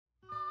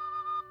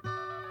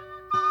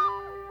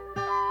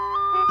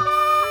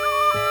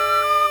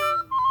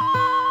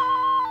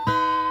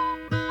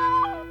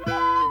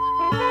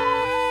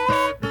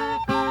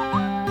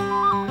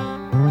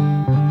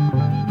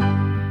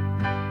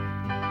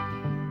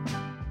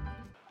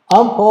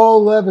I'm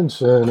Paul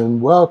Levinson,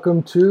 and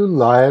welcome to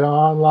Light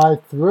On,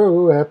 Light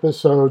Through,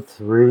 episode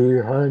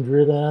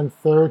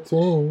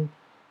 313,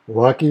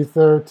 Lucky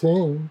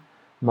 13,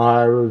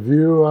 my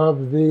review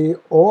of the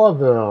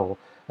Orville,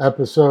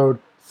 episode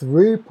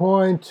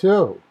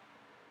 3.2.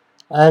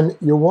 And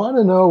you want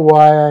to know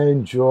why I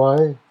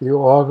enjoy the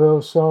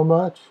Orville so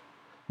much?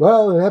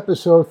 Well, in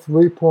episode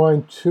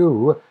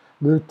 3.2,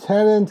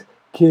 Lieutenant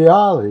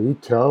Kiali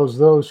tells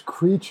those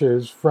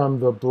creatures from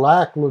the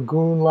Black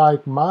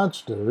Lagoon-like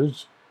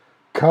monsters,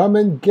 "Come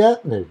and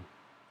get me."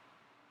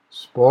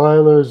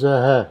 Spoilers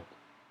ahead.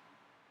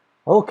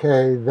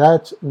 Okay,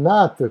 that's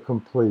not the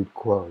complete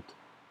quote.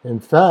 In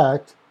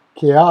fact,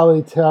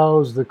 Kiali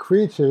tells the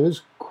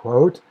creatures,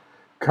 quote,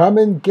 "Come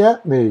and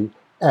get me,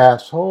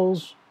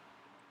 assholes."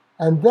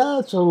 And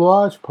that's a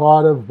large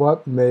part of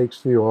what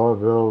makes the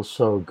Orville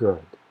so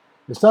good.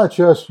 It's not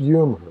just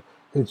humor.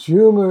 It's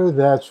humor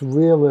that's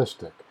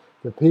realistic.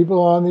 The people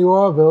on the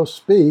Orville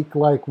speak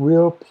like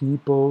real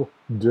people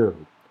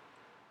do.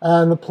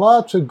 And the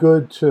plots are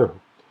good too.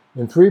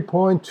 In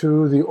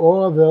 3.2, the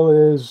Orville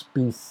is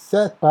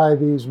beset by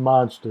these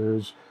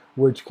monsters,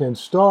 which can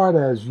start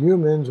as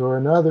humans or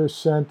another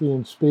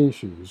sentient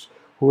species,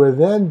 who are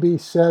then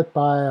beset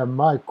by a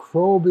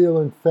microbial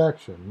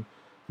infection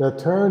that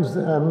turns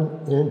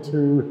them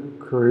into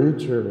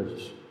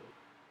creatures.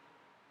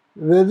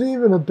 There's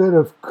even a bit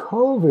of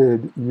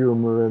COVID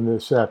humor in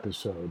this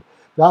episode.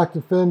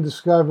 Dr. Finn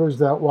discovers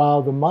that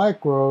while the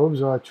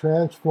microbes are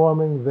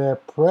transforming their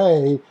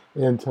prey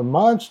into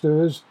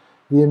monsters,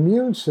 the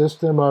immune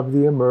system of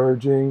the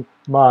emerging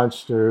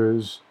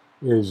monsters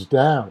is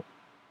down.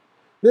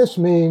 This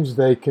means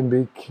they can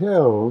be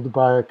killed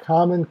by a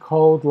common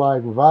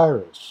cold-like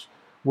virus,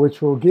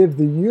 which will give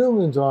the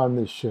humans on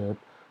the ship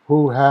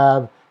who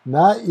have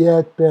not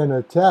yet been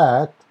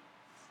attacked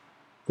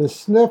the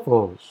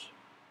sniffles.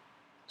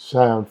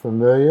 Sound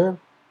familiar?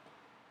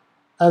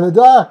 And the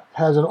doc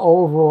has an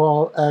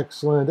overall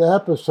excellent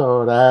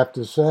episode, I have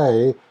to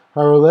say.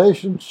 Her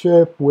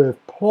relationship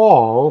with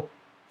Paul,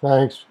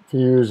 thanks for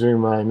using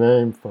my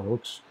name,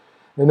 folks,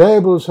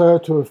 enables her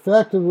to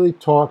effectively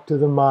talk to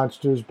the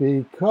monsters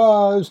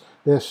because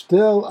there's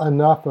still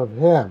enough of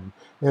him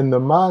in the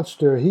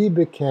monster he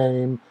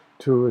became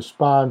to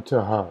respond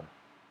to her.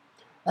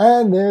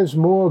 And there's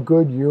more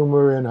good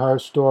humor in her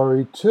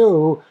story,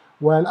 too,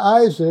 when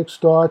Isaac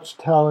starts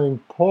telling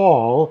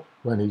Paul,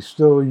 when he's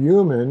still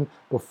human,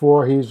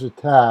 before he's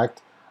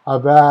attacked,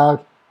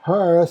 about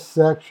her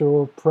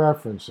sexual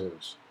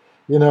preferences.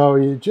 You know,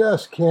 you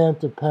just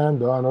can't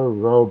depend on a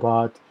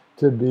robot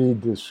to be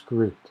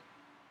discreet.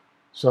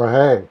 So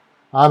hey,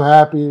 I'm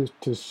happy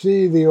to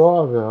see the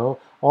Orville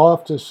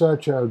off to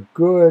such a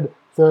good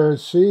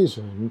third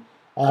season,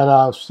 and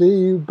I'll see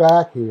you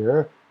back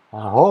here,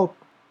 I hope,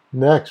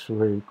 next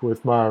week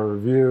with my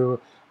review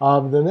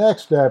of the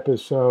next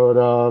episode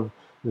of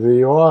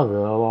The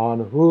Orville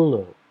on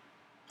Hulu.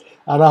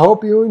 And I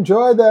hope you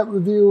enjoyed that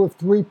review of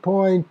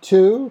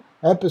 3.2,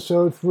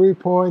 episode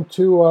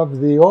 3.2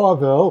 of The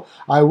Orville.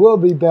 I will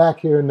be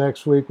back here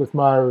next week with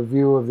my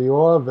review of The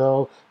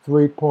Orville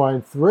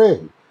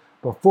 3.3.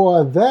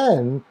 Before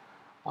then,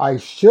 I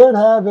should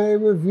have a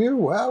review,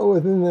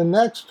 within the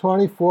next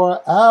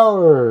 24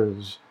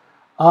 hours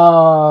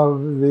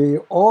of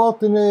the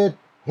alternate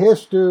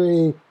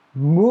history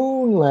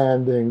moon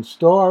landing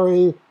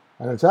story,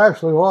 and it's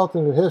actually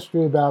alternate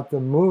history about the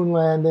moon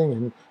landing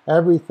and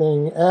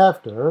everything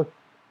after,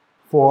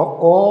 for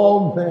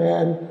all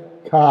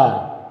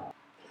mankind.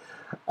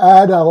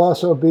 And I'll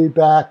also be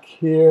back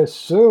here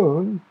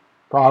soon,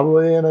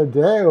 probably in a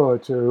day or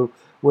two,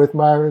 with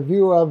my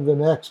review of the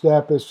next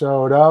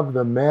episode of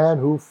The Man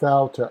Who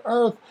Fell to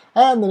Earth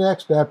and the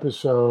next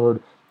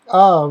episode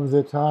of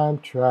The Time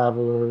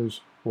Traveler's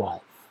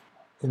Wife.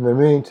 In the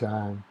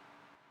meantime,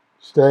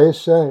 stay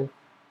safe,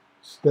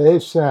 stay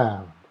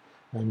sound,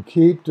 and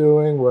keep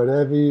doing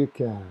whatever you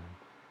can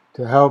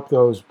to help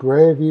those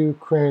brave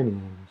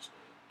Ukrainians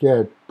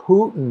get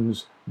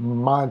Putin's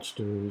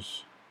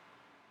monsters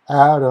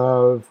out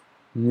of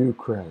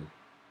Ukraine.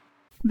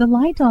 The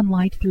Light on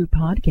Light Through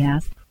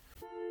podcast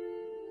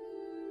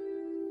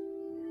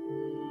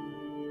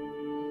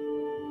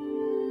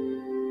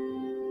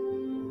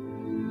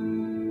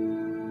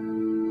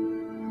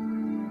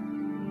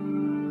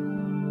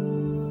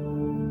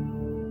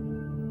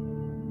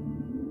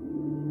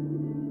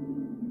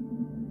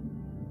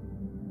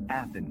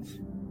Athens,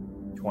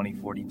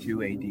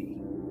 2042 AD.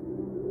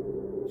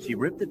 She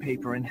ripped the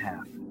paper in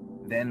half,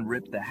 then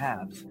ripped the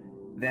halves,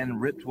 then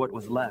ripped what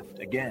was left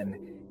again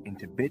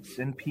into bits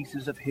and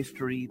pieces of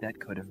history that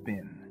could have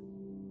been.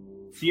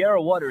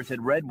 Sierra Waters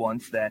had read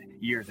once that,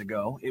 years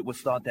ago, it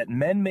was thought that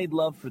men made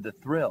love for the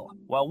thrill,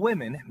 while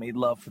women made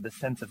love for the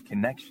sense of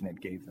connection it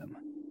gave them.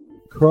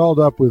 Curled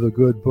Up with a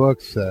Good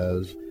Book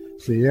says,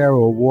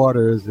 Sierra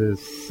Waters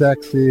is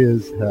sexy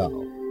as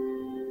hell.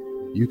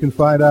 You can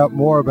find out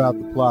more about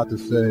The Plot to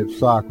Save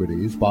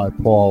Socrates by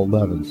Paul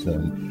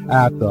Levinson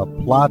at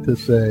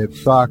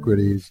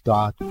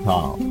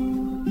theplot2savesocrates.com.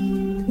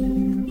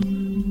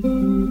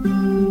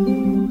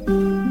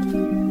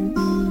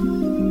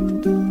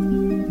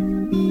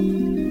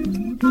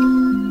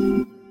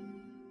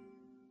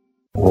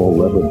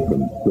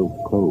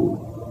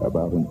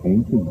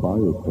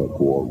 biotech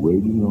war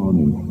raging on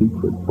in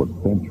secret for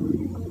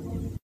centuries.